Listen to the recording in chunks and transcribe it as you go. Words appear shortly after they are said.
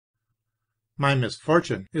My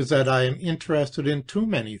misfortune is that I am interested in too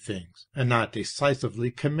many things, and not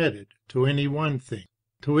decisively committed to any one thing,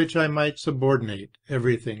 to which I might subordinate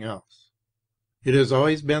everything else. It has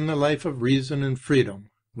always been the life of reason and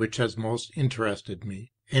freedom which has most interested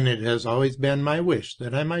me, and it has always been my wish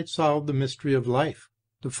that I might solve the mystery of life.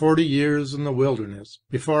 The 40 years in the wilderness,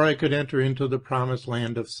 before I could enter into the promised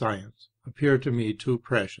land of science, appear to me too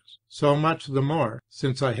precious, so much the more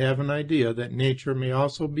since I have an idea that nature may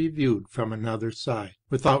also be viewed from another side,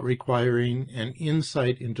 without requiring an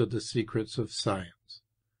insight into the secrets of science.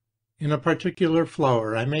 In a particular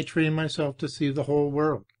flower I may train myself to see the whole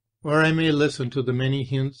world, or I may listen to the many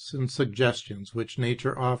hints and suggestions which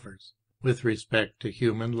nature offers with respect to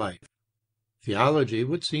human life. Theology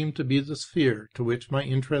would seem to be the sphere to which my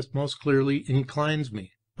interest most clearly inclines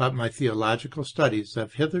me, but my theological studies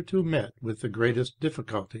have hitherto met with the greatest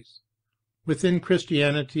difficulties. Within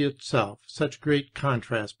Christianity itself such great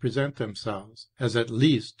contrasts present themselves as at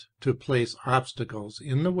least to place obstacles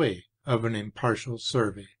in the way of an impartial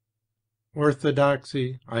survey.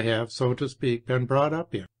 Orthodoxy I have, so to speak, been brought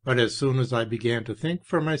up in, but as soon as I began to think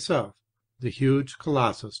for myself, the huge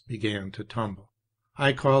colossus began to tumble.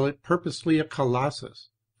 I call it purposely a colossus,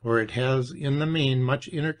 for it has in the main much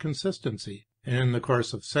inner consistency, and in the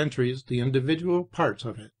course of centuries the individual parts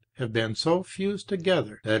of it have been so fused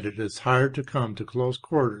together that it is hard to come to close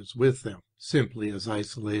quarters with them simply as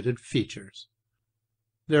isolated features.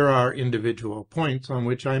 There are individual points on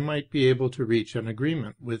which I might be able to reach an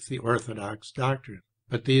agreement with the orthodox doctrine,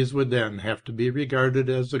 but these would then have to be regarded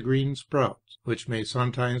as the green sprouts which may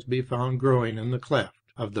sometimes be found growing in the cleft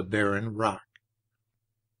of the barren rock.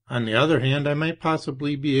 On the other hand, I might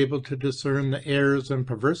possibly be able to discern the errors and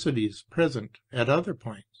perversities present at other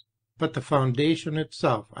points, but the foundation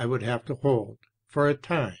itself I would have to hold, for a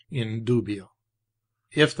time, in dubio.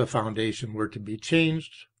 If the foundation were to be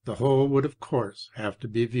changed, the whole would of course have to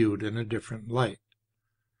be viewed in a different light.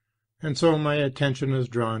 And so my attention is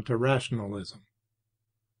drawn to rationalism.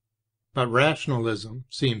 But rationalism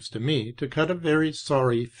seems to me to cut a very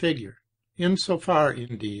sorry figure, insofar,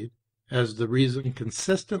 indeed, as the reason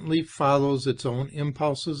consistently follows its own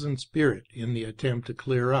impulses and spirit in the attempt to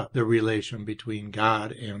clear up the relation between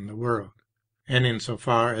God and the world, and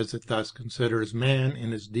insofar as it thus considers man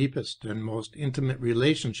in his deepest and most intimate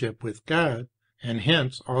relationship with God, and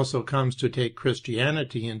hence also comes to take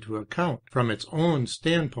Christianity into account from its own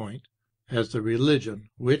standpoint as the religion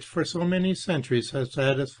which for so many centuries has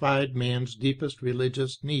satisfied man's deepest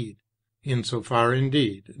religious need. Insofar,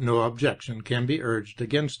 indeed, no objection can be urged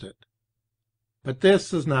against it. But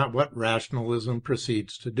this is not what rationalism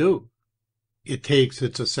proceeds to do. It takes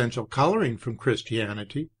its essential coloring from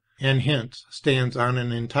Christianity, and hence stands on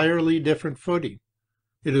an entirely different footing.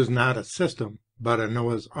 It is not a system, but a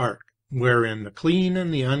Noah's Ark, wherein the clean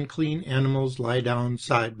and the unclean animals lie down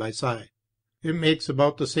side by side. It makes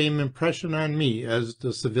about the same impression on me as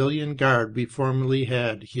the civilian guard we formerly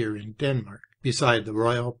had here in Denmark, beside the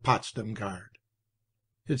Royal Potsdam Guard.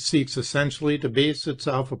 It seeks essentially to base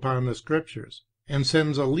itself upon the Scriptures, and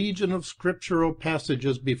sends a legion of scriptural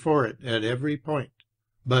passages before it at every point.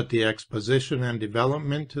 But the exposition and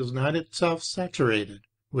development is not itself saturated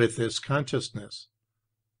with this consciousness.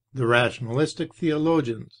 The rationalistic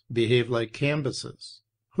theologians behave like Cambyses,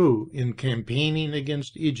 who, in campaigning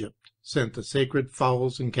against Egypt, sent the sacred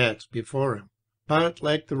fowls and cats before him. But,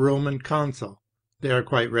 like the Roman consul, they are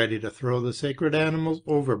quite ready to throw the sacred animals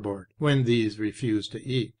overboard when these refuse to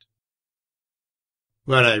eat.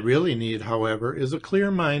 What I really need, however, is a clear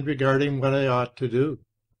mind regarding what I ought to do,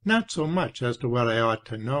 not so much as to what I ought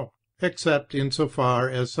to know, except in so far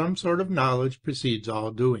as some sort of knowledge precedes all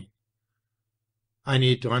doing. I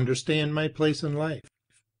need to understand my place in life,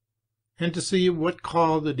 and to see what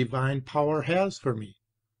call the divine power has for me.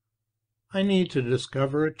 I need to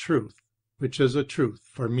discover a truth which is a truth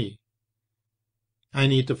for me. I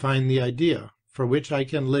need to find the idea for which I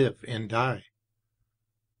can live and die.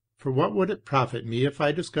 For what would it profit me if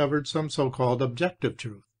I discovered some so-called objective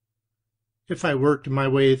truth? If I worked my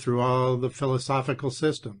way through all the philosophical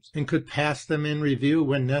systems, and could pass them in review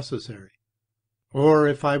when necessary? Or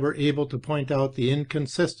if I were able to point out the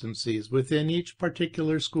inconsistencies within each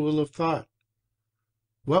particular school of thought?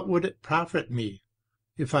 What would it profit me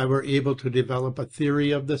if I were able to develop a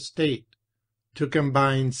theory of the state, to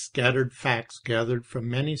combine scattered facts gathered from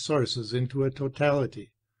many sources into a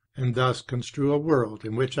totality, and thus construe a world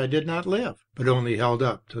in which I did not live, but only held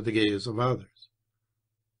up to the gaze of others?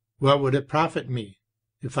 What would it profit me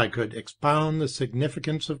if I could expound the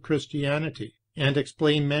significance of Christianity, and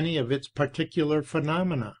explain many of its particular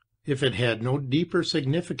phenomena, if it had no deeper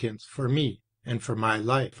significance for me and for my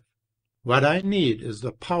life? What I need is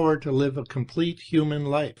the power to live a complete human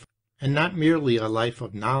life, and not merely a life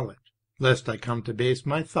of knowledge, lest I come to base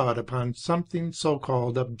my thought upon something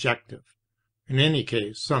so-called objective, in any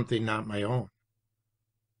case something not my own.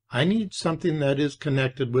 I need something that is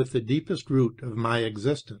connected with the deepest root of my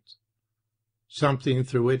existence, something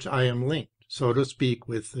through which I am linked, so to speak,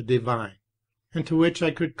 with the divine, and to which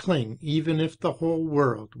I could cling even if the whole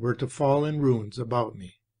world were to fall in ruins about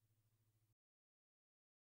me.